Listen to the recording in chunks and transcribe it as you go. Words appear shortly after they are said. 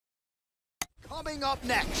Coming up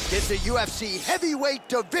next, it's a UFC heavyweight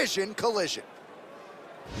division collision.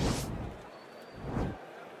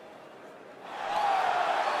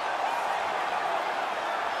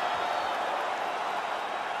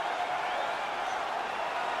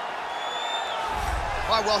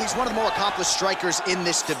 All right, well, he's one of the more accomplished strikers in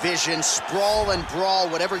this division. Sprawl and brawl,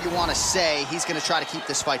 whatever you want to say, he's going to try to keep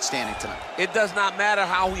this fight standing tonight. It does not matter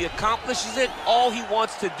how he accomplishes it. All he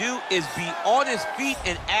wants to do is be on his feet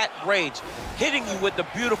and at range, hitting you with the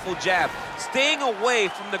beautiful jab, staying away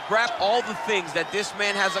from the grab, all the things that this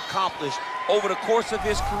man has accomplished over the course of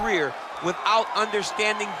his career without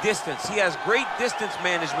understanding distance. He has great distance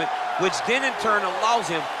management, which then in turn allows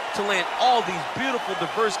him to land all these beautiful,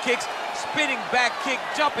 diverse kicks, spinning back kick,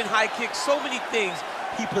 jumping high kick, so many things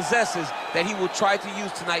he possesses that he will try to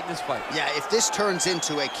use tonight in this fight. Yeah, if this turns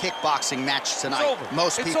into a kickboxing match tonight,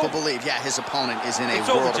 most people believe, yeah, his opponent is in a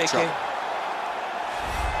world of trouble.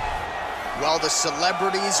 Well, the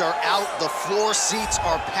celebrities are out, the floor seats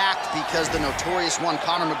are packed because the notorious one,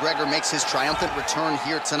 Conor McGregor, makes his triumphant return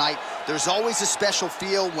here tonight. There's always a special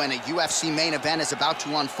feel when a UFC main event is about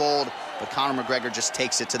to unfold, but Conor McGregor just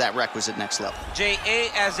takes it to that requisite next level. J.A.,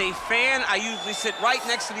 as a fan, I usually sit right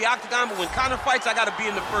next to the octagon, but when Conor fights, I gotta be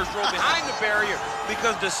in the first row behind the barrier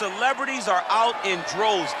because the celebrities are out in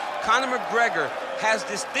droves. Conor McGregor has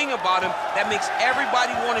this thing about him that makes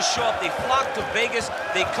everybody want to show up. They flock to Vegas,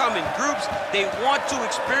 they come in groups, they want to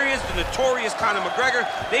experience the notorious Conor McGregor.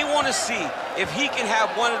 They want to see if he can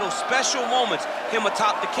have one of those special moments, him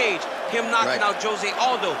atop the cage, him knocking out José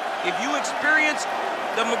Aldo. If you experience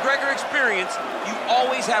the McGregor experience, you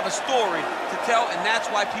always have a story to tell, and that's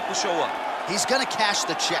why people show up. He's gonna cash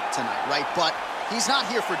the check tonight, right? But he's not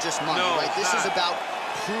here for just money, right? This is about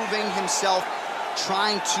proving himself,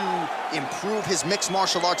 trying to improve his mixed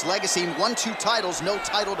martial arts legacy. Won 2 titles, no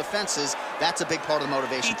title defenses. That's a big part of the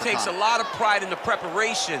motivation for Conor. He takes a lot of pride in the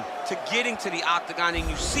preparation to getting to the octagon, and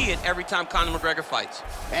you see it every time Conor McGregor fights.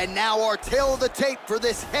 And now our tail of the tape for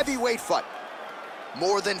this heavyweight fight.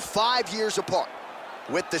 More than 5 years apart,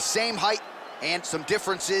 with the same height and some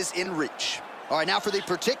differences in reach. All right, now for the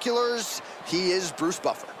particulars, he is Bruce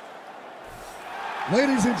Buffer.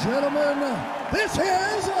 Ladies and gentlemen, this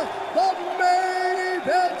is the main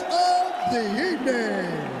event of the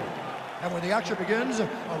evening. And when the action begins, a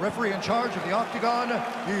referee in charge of the octagon,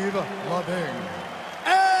 Yves Loving.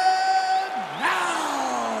 And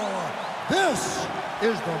now, this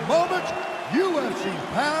is the moment UFC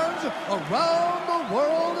fans around the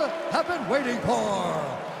world have been waiting for.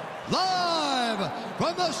 Live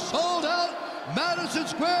from the sold-out Madison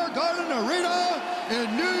Square Garden Arena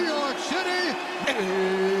in New York City,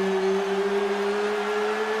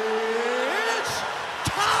 it's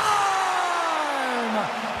time!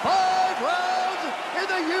 5 rounds in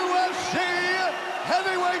the UFC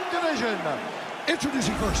heavyweight division.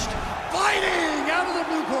 Introducing first, fighting out of the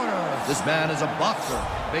blue corner. This man is a boxer,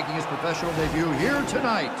 making his professional debut here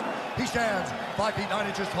tonight. He stands 5 feet 9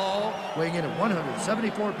 inches tall, weighing in at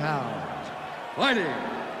 174 pounds. Fighting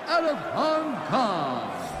out of Hong Kong,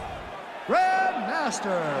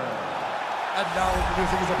 Grandmaster. And now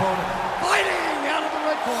introducing his opponent, fighting out of the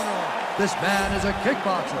red corner. This man is a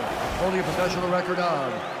kickboxer, holding a professional record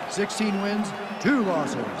of 16 wins, 2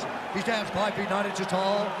 losses. He stands 5 feet 9 inches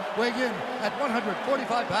tall, weighing in at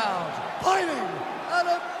 145 pounds. Fighting out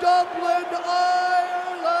of Dublin,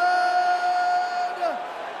 Ireland,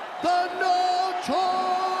 the notorious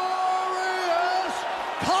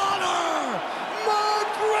Conor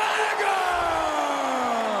McGregor!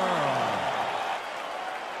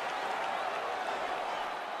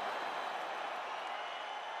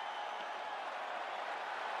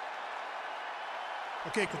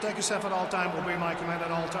 Okay, protect yourself at all time, obey my command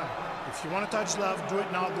at all time. If you want to touch love, do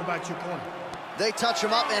it now, go back to your corner. They touch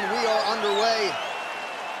him up and we are underway.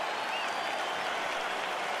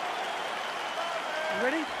 You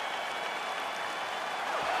ready?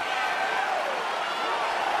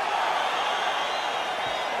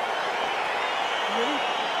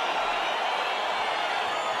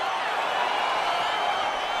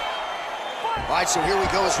 All right, so here we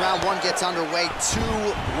go as round 1 gets underway. 2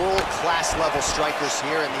 world-class level strikers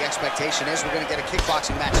here, and the expectation is we're going to get a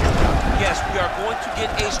kickboxing match here. Yes, we are going to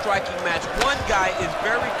get a striking match. One guy is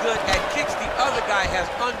very good at kicks. The other guy has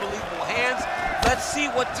unbelievable hands. Let's see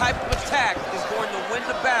what type of attack is going to win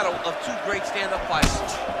the battle of 2 great stand-up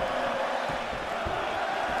fighters.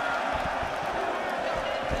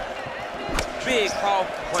 Big,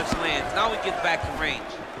 powerful punch lands. Now we get back to range.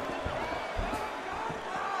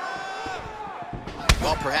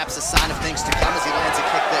 Well, perhaps a sign of things to come as he lands a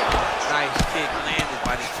kick there. Nice kick landed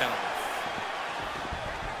by this gentleman.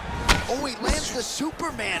 Oh, he lands the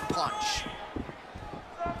Superman punch.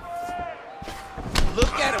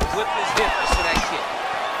 Look at him whip his hip to that kick.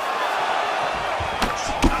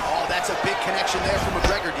 Oh, that's a big connection there from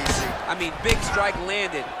McGregor, DC. I mean, big strike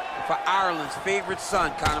landed for Ireland's favorite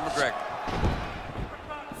son, Conor McGregor.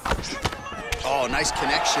 Oh, nice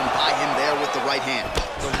connection by him there with the right hand.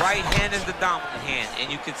 The right hand is the dominant hand,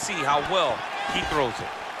 and you can see how well he throws it.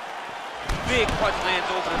 Big punch lands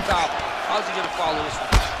over the top. How's he gonna follow this one?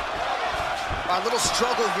 A little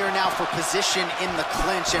struggle here now for position in the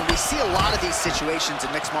clinch, and we see a lot of these situations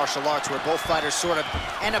in mixed martial arts where both fighters sort of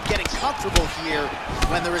end up getting comfortable here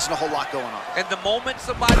when there isn't a whole lot going on. And the moment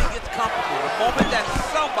somebody gets comfortable, the moment that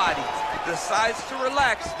somebody decides to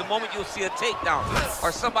relax, the moment you'll see a takedown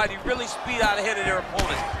or somebody really speed out ahead of their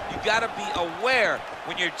opponents. You gotta be aware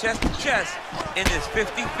when you're chest to chest in this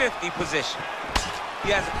 50-50 position.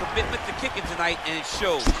 He has a commitment to kicking tonight, and it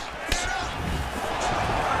shows.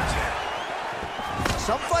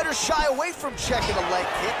 Some fighters shy away from checking a leg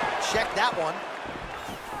kick. Check that one.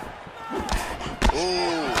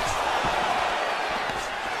 Ooh.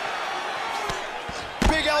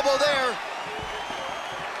 Big elbow there.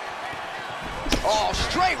 Oh,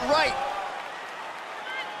 straight right.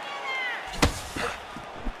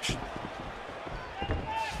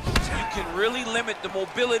 You can really limit the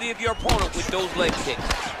mobility of your opponent with those leg kicks.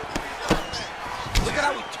 Look at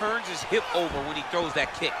how he turns his hip over when he throws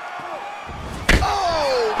that kick.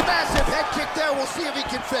 Oh, massive head kick there. We'll see if he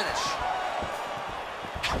can finish.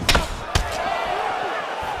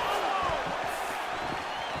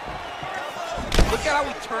 Look at how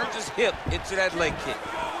he turns his hip into that leg kick.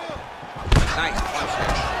 Nice punch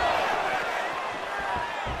there.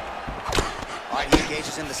 All right, he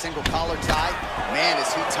engages in the single collar tie. Man,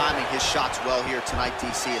 is he timing his shots well here tonight,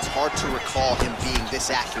 DC. It's hard to recall him being this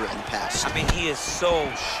accurate in the past. I mean, he is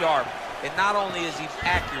so sharp. And not only is he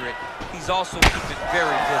accurate, he's also keeping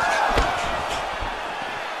very busy.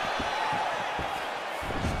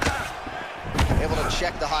 Able to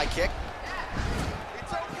check the high kick.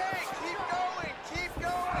 It's okay. Keep going. Keep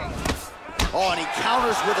going. Oh, and he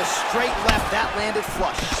counters with a straight left. That landed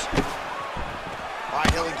flush. All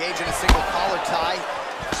right, he'll engage in a single collar tie.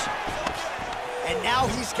 And now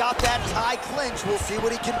he's got that tie clinch. We'll see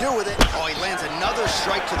what he can do with it. Oh, he lands another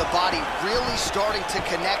strike to the body, really starting to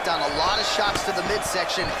connect on a lot of shots to the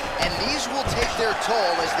midsection, and these will take their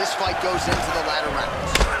toll as this fight goes into the latter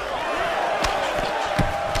rounds.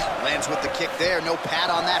 Lands with the kick there, no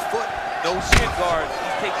pad on that foot. No shin guard.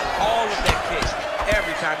 He's taking all of that kick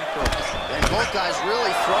every time he throws. And both guys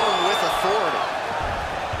really throwing with authority.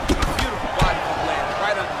 Beautiful body move lands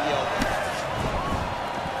right under the elbow.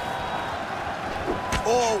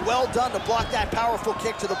 Oh, well done to block that powerful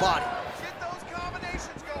kick to the body. Get those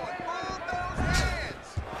combinations going. Move those hands.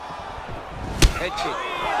 Head kick.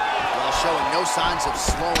 While showing no signs of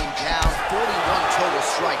slowing down, 41 total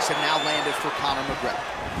strikes have now landed for Conor McGregor.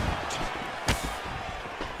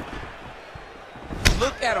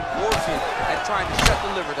 Look at him working at trying to shut the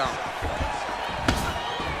liver down.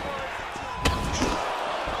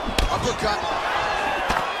 Uppercut.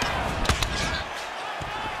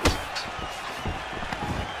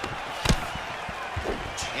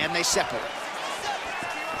 And they separate.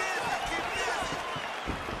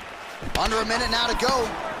 Under a minute now to go.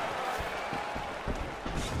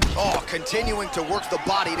 Oh, continuing to work the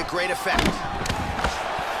body to great effect.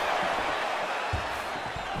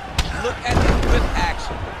 Look at the whip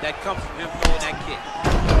action that comes from him throwing that kick.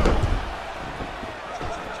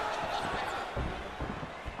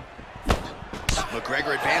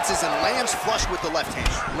 McGregor advances and lands flush with the left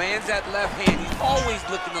hand. Lands that left hand. He's always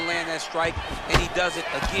looking to land that strike, and he does it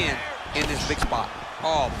again in this big spot.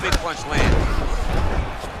 Oh, big punch land.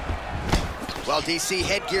 Well, DC,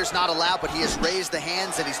 headgear's not allowed, but he has raised the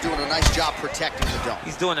hands, and he's doing a nice job protecting the dome.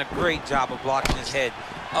 He's doing a great job of blocking his head.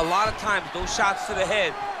 A lot of times, those shots to the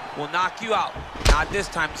head will knock you out. Not this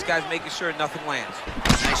time. This guy's making sure nothing lands.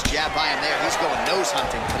 Nice jab by him there. He's going nose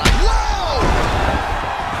hunting tonight. Whoa!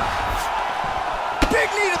 Big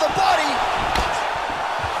knee to the body.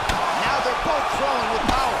 Now they're both throwing with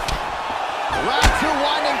power. Round two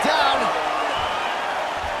winding down.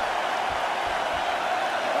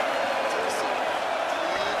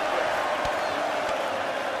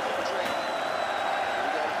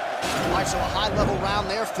 All right, so a high-level round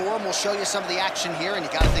there for him. We'll show you some of the action here, and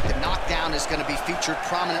you got to think the knockdown is going to be featured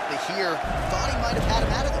prominently here. Thought he might have had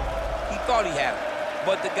him out of there. He thought he had him,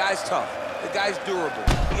 but the guy's tough. The guy's durable.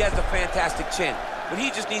 He has a fantastic chin, but he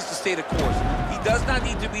just needs to stay the course. He does not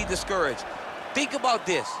need to be discouraged. Think about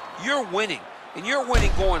this. You're winning, and you're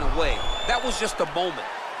winning going away. That was just a moment.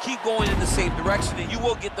 Keep going in the same direction, and you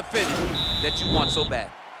will get the finish that you want so bad.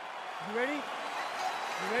 You ready?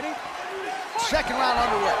 You ready? Second round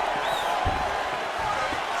underway.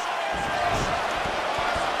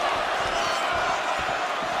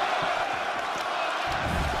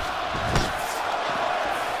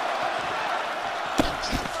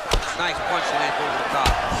 Nice punch lands over the top.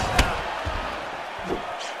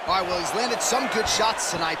 All right, well, he's landed some good shots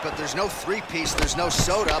tonight, but there's no three-piece, there's no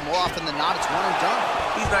soda. More often than not, it's one and done.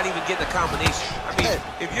 He's not even getting a combination. I mean,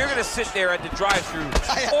 if you're gonna sit there at the drive-thru,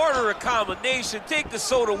 order a combination, take the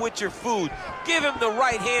soda with your food, give him the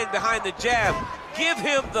right hand behind the jab, give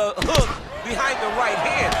him the hook behind the right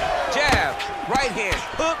hand. Jab, right hand,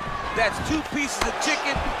 hook. That's 2 pieces of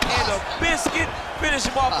chicken and a biscuit. Finish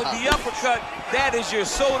him off with the uppercut. That is your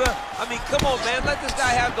soda. I mean, come on, man. Let this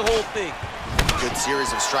guy have the whole thing. Good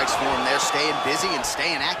series of strikes for him there, staying busy and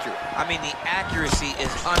staying accurate. I mean, the accuracy is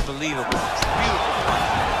unbelievable. Beautiful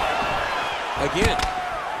punch. Again,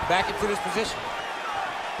 back into this position.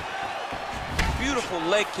 Beautiful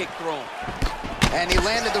leg kick thrown. And he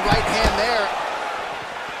landed the right hand there.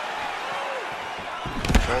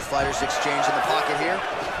 Both fighters exchange in the pocket here.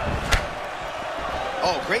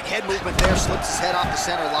 Oh, great head movement there. Slips his head off the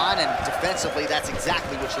center line, and defensively, that's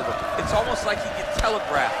exactly what you're looking for. It's almost like he can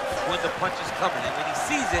telegraph when the punch is coming, and when he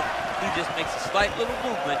sees it, he just makes a slight little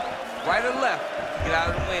movement, right or left, to get out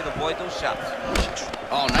of the way and avoid those shots.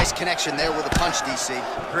 Oh, nice connection there with a punch, DC.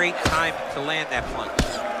 Great time to land that punch.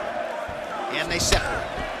 And they separate.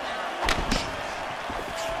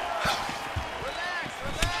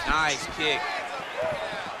 Nice kick.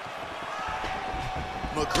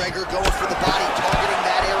 McGregor going for the body, targeting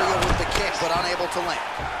that area with the kick, but unable to land.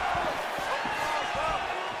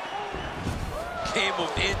 Game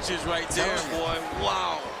of inches right there, boy.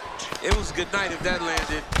 Wow. It was a good night if that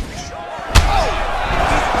landed. Oh!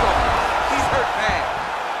 He's hurt bad.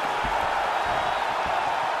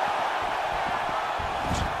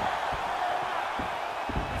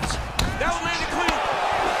 That one landed clean.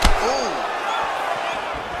 Oh!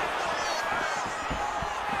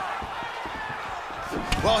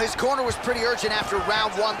 Well, his corner was pretty urgent after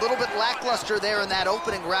round 1. A little bit lackluster there in that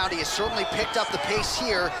opening round. He has certainly picked up the pace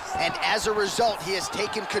here, and as a result, he has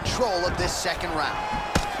taken control of this second round.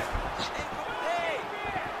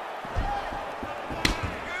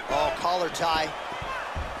 Oh, collar tie.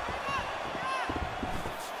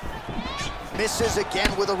 Misses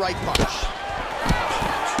again with a right punch.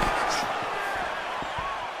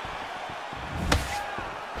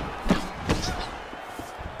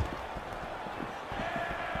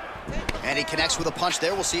 And he connects with a punch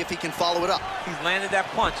there. We'll see if he can follow it up. He's landed that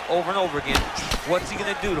punch over and over again. What's he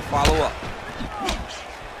gonna do to follow up?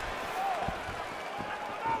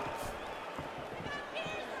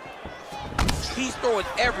 He's throwing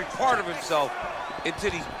every part of himself into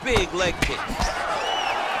these big leg kicks.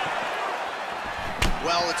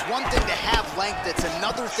 Well, it's one thing to have length, it's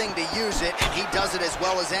another thing to use it, and he does it as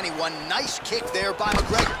well as anyone. Nice kick there by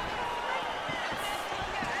McGregor.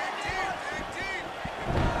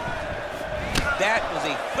 That was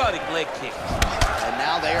a thudding leg kick. And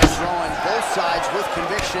now they are throwing both sides with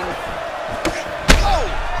conviction. Oh!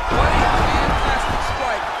 What a fantastic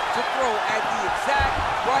strike to throw at the exact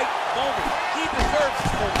right moment. He deserves this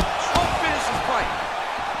moment. Don't finish his fight.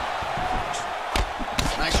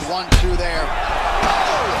 Nice 1-2 there.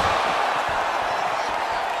 Oh!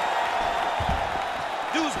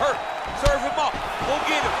 Dude's hurt. Serve him up. Go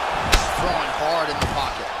get him. Throwing hard in the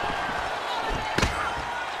pocket.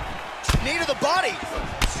 Knee to the body.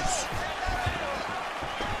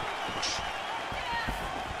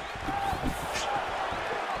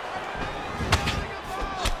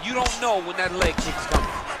 You don't know when that leg kick's coming.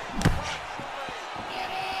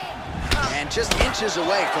 And just inches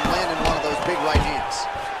away from landing one of those big right hands.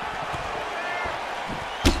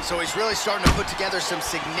 So he's really starting to put together some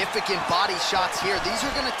significant body shots here. These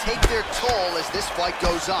are going to take their toll as this fight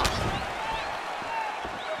goes on.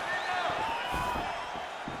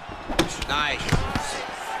 Nice.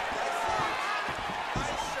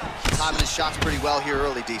 Timing his shots pretty well here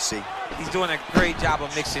early, DC. He's doing a great job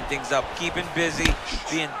of mixing things up, keeping busy,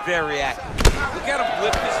 being very active. Look at him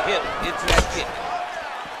whip his hip into that kick.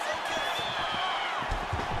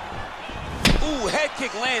 Ooh, head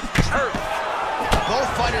kick lands, hurt. Both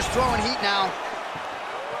fighters throwing heat now.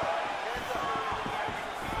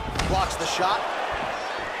 Blocks the shot.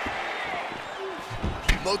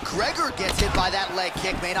 McGregor gets hit by that leg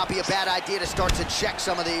kick. May not be a bad idea to start to check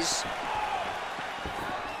some of these.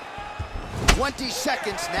 20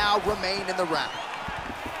 seconds now remain in the round.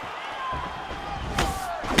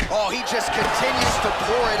 Oh, he just continues to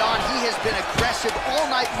pour it on. He has been aggressive all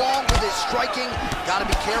night long with his striking. Got to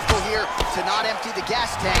be careful here to not empty the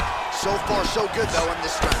gas tank. So far, so good, though, in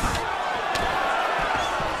this round.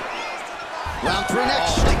 Round 3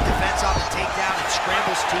 next. Oh, big defense on the takedown and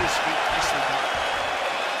scrambles to his feet. Nicely done.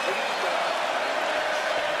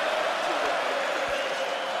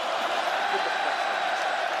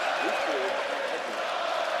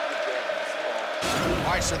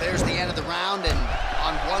 All right, so there's the end of the round, and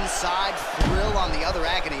on one side, thrill, on the other,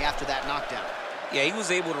 agony after that knockdown. Yeah, he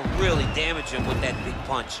was able to really damage him with that big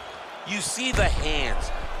punch. You see the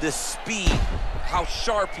hands, the speed, how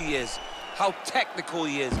sharp he is, how technical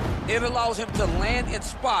he is. It allows him to land in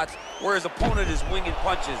spots where his opponent is winging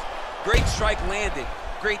punches. Great strike landed,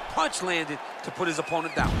 great punch landed to put his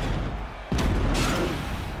opponent down.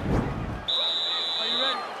 Are you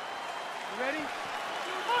ready? You ready?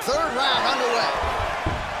 Third round underway.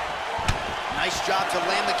 Nice job to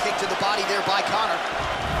land the kick to the body there by Conor.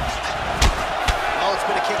 Well, it's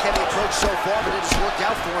been a kick-heavy approach so far, but it has worked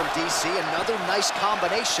out for him, DC. Another nice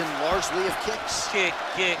combination, largely of kicks. Kick,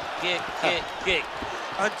 kick, kick, kick, kick.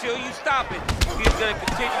 Until you stop it, he's going to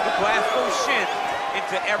continue to blast those shins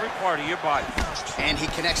into every part of your body. And he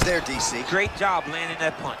connects there, DC. Great job landing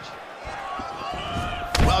that punch.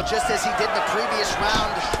 Well, just as he did in the previous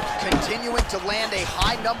round, continuing to land a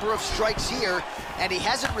high number of strikes here, and he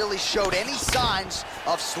hasn't really showed any signs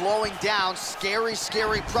of slowing down. Scary,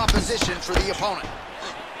 scary proposition for the opponent.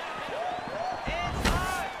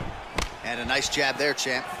 And a nice jab there,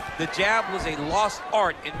 champ. The jab was a lost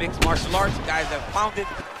art in mixed martial arts. Guys have found it,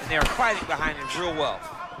 and they're fighting behind it real well.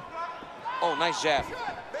 Oh, nice jab.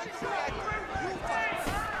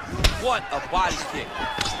 What a body kick.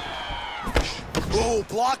 Ooh,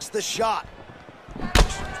 blocks the shot.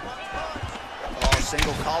 Oh,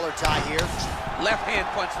 single collar tie here. Left hand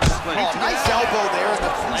punch from the clinch. Oh, nice elbow there in the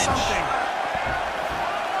clinch.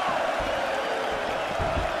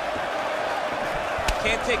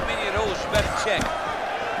 Can't take many of those, you better check.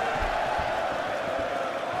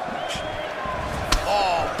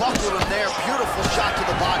 Oh, buckled him there. Beautiful shot to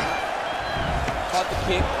the body. Caught the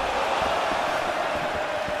kick.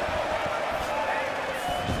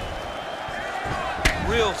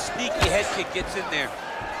 Real sneaky head kick gets in there.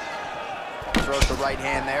 Throws the right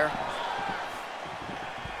hand there.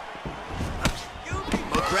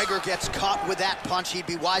 McGregor gets caught with that punch. He'd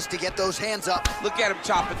be wise to get those hands up. Look at him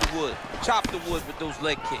chopping the wood. Chop the wood with those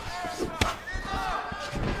leg kicks.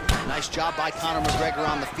 Nice job by Conor McGregor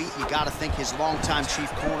on the feet. You got to think his longtime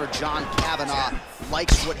chief corner, John Kavanagh,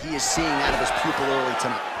 likes what he is seeing out of his pupil early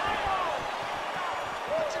tonight.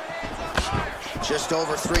 Just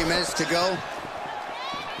over 3 minutes to go.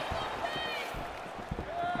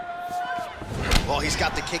 Well, he's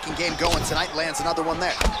got the kicking game going tonight. Lands another one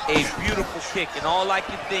there. A beautiful kick, and all I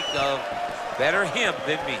can think of, better him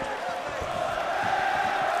than me.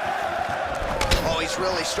 Oh, he's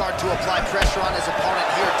really starting to apply pressure on his opponent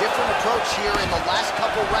here. Different approach here in the last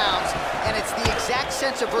couple rounds, and it's the exact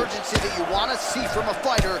sense of urgency that you want to see from a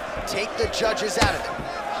fighter. Take the judges out of it.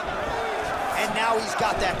 And now he's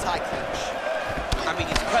got that tie clinch. I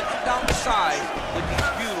mean, he's cutting down the side with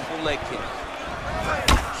these beautiful leg kicks.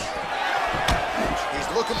 He's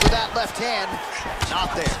looking for that left hand.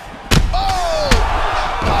 Not there. Oh!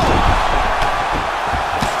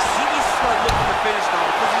 He needs to start looking to finish now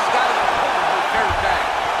because he's got his opponent hurt very bad.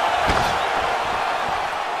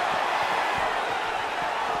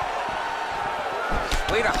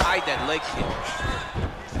 Way to hide that leg kick.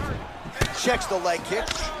 Checks the leg kick.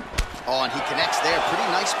 Oh, and he connects there. Pretty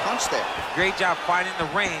nice punch there. Great job finding the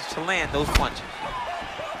range to land those punches.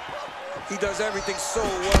 He does everything so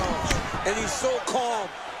well, and he's so calm.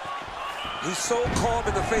 He's so calm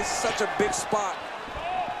in the face of such a big spot.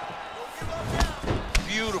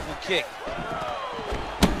 Beautiful kick.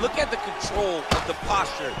 Look at the control of the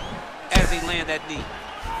posture as they land that knee.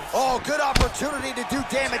 Oh, good opportunity to do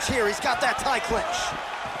damage here. He's got that tie clinch.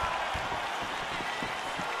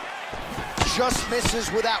 Just misses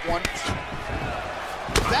with that one.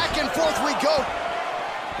 Back and forth we go.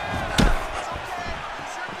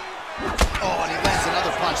 Oh, and he lands another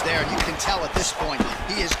punch there, and you can tell at this point,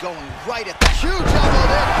 he is going right at the huge elbow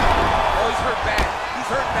there. Oh, he's hurt bad. He's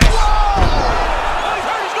hurt bad. Whoa! Oh, he's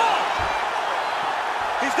hurt, he's gone.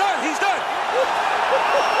 He's done, he's done.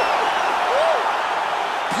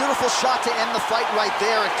 Beautiful shot to end the fight right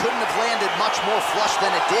there. It couldn't have landed much more flush than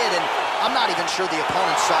it did, and I'm not even sure the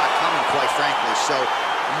opponent saw it coming, quite frankly. So,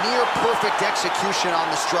 near perfect execution on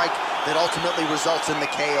the strike that ultimately results in the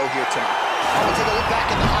KO here tonight. We'll take a look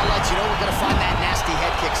back at the highlights. You know we're going to find that nasty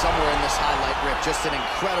head kick somewhere in this highlight rip. Just an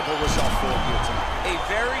incredible result for him here tonight. A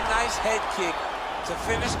very nice head kick to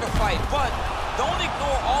finish the fight, but don't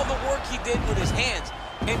ignore all the work he did with his hands,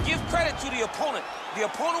 and give credit to the opponent. The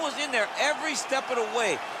opponent was in there every step of the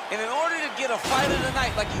way, and in order to get a fight of the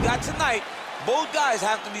night like you got tonight, both guys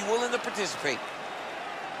have to be willing to participate.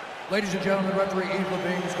 Ladies and gentlemen, referee Yves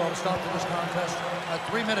Levine is going to stop to this contest at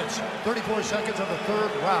 3 minutes, 34 seconds of the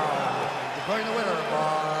third round. Declaring the winner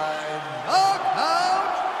by knockout,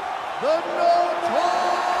 the notorious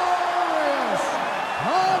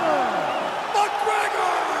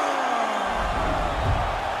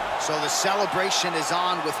So the celebration is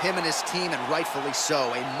on with him and his team, and rightfully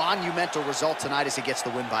so. A monumental result tonight as he gets the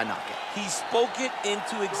win by knockout. He spoke it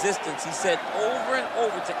into existence. He said over and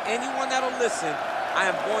over to anyone that'll listen, I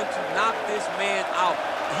am going to knock this man out.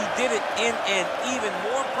 He did it in an even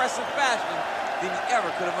more impressive fashion than he ever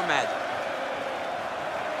could have imagined.